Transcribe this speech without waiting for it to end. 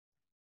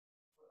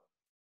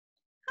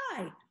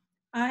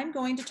I'm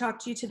going to talk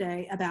to you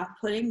today about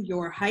putting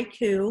your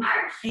haiku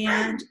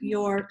and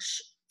your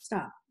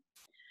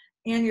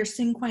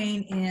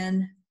cinquain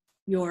in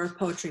your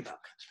poetry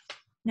book.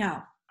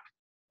 Now,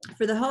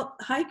 for the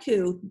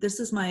haiku, this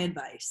is my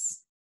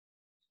advice.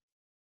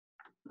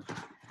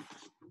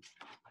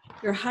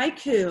 Your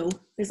haiku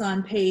is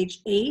on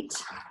page 8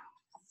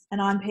 and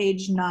on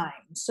page 9.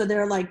 So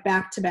they're like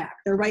back to back.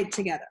 They're right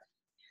together.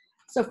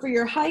 So for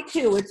your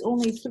haiku, it's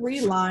only 3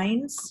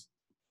 lines.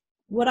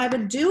 What I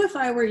would do if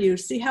I were you,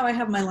 see how I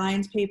have my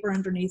lines paper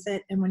underneath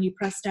it, and when you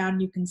press down,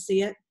 you can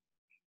see it?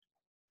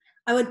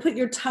 I would put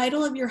your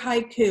title of your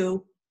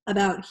haiku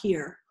about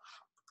here,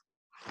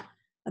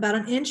 about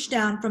an inch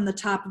down from the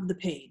top of the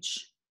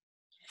page.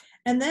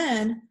 And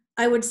then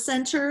I would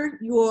center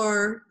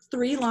your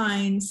 3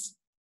 lines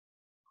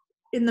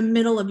in the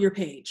middle of your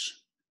page.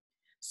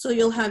 So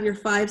you'll have your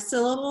 5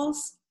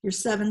 syllables, your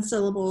 7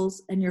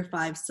 syllables, and your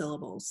 5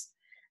 syllables.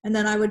 And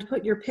then I would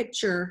put your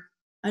picture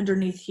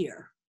underneath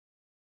here.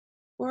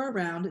 Or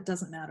around, it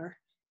doesn't matter.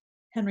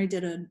 Henry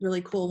did a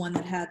really cool one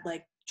that had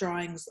like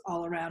drawings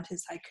all around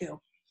his haiku.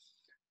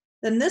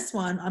 Then this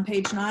one on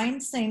page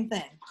 9, same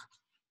thing.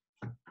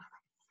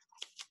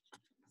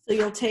 So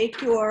you'll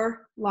take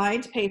your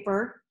lined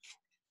paper,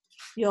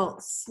 you'll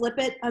slip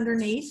it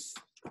underneath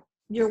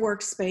your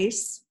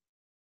workspace,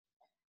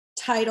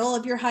 title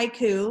of your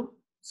haiku,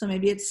 so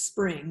maybe it's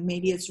spring,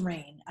 maybe it's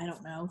rain, I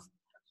don't know.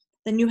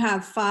 Then you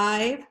have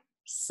 5,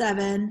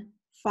 7,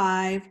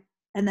 5,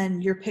 and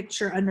then your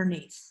picture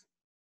underneath,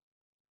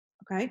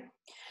 okay?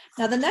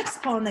 Now the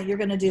next poem that you're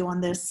gonna do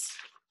on this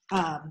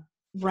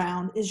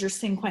round is your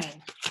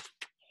cinquain.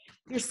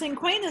 Your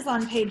cinquain is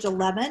on page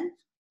 11,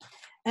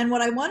 and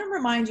what I wanna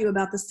remind you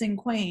about the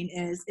cinquain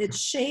is it's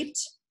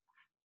shaped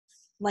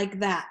like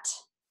that.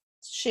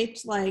 It's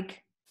shaped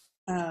like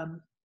a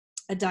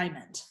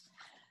diamond.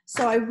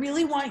 So I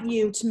really want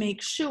you to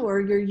make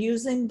sure you're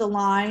using the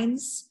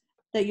lines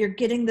that you're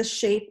getting the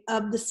shape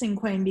of the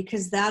cinquain,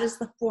 because that is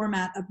the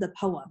format of the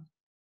poem.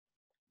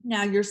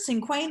 Now your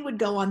cinquain would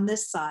go on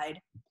this side,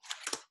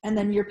 and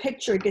then your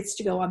picture gets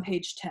to go on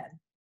page 10.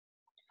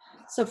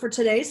 So for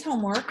today's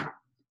homework,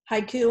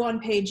 haiku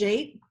on page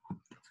 8,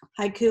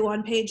 haiku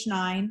on page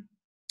 9,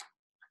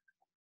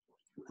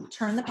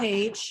 turn the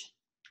page,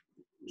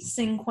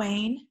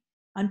 cinquain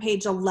on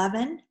page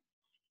 11,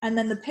 and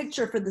then the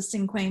picture for the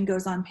cinquain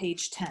goes on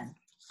page 10.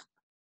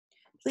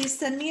 Please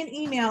send me an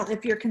email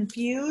if you're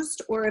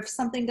confused or if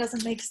something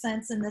doesn't make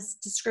sense in this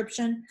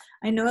description.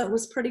 I know it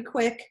was pretty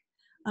quick,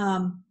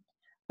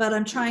 but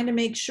I'm trying to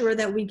make sure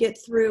that we get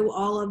through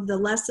all of the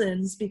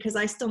lessons, because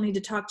I still need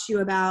to talk to you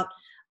about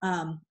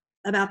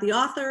the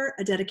author,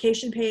 a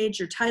dedication page,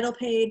 your title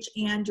page,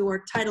 and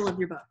your title of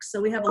your book.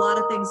 So we have a lot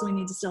of things we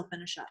need to still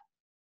finish up.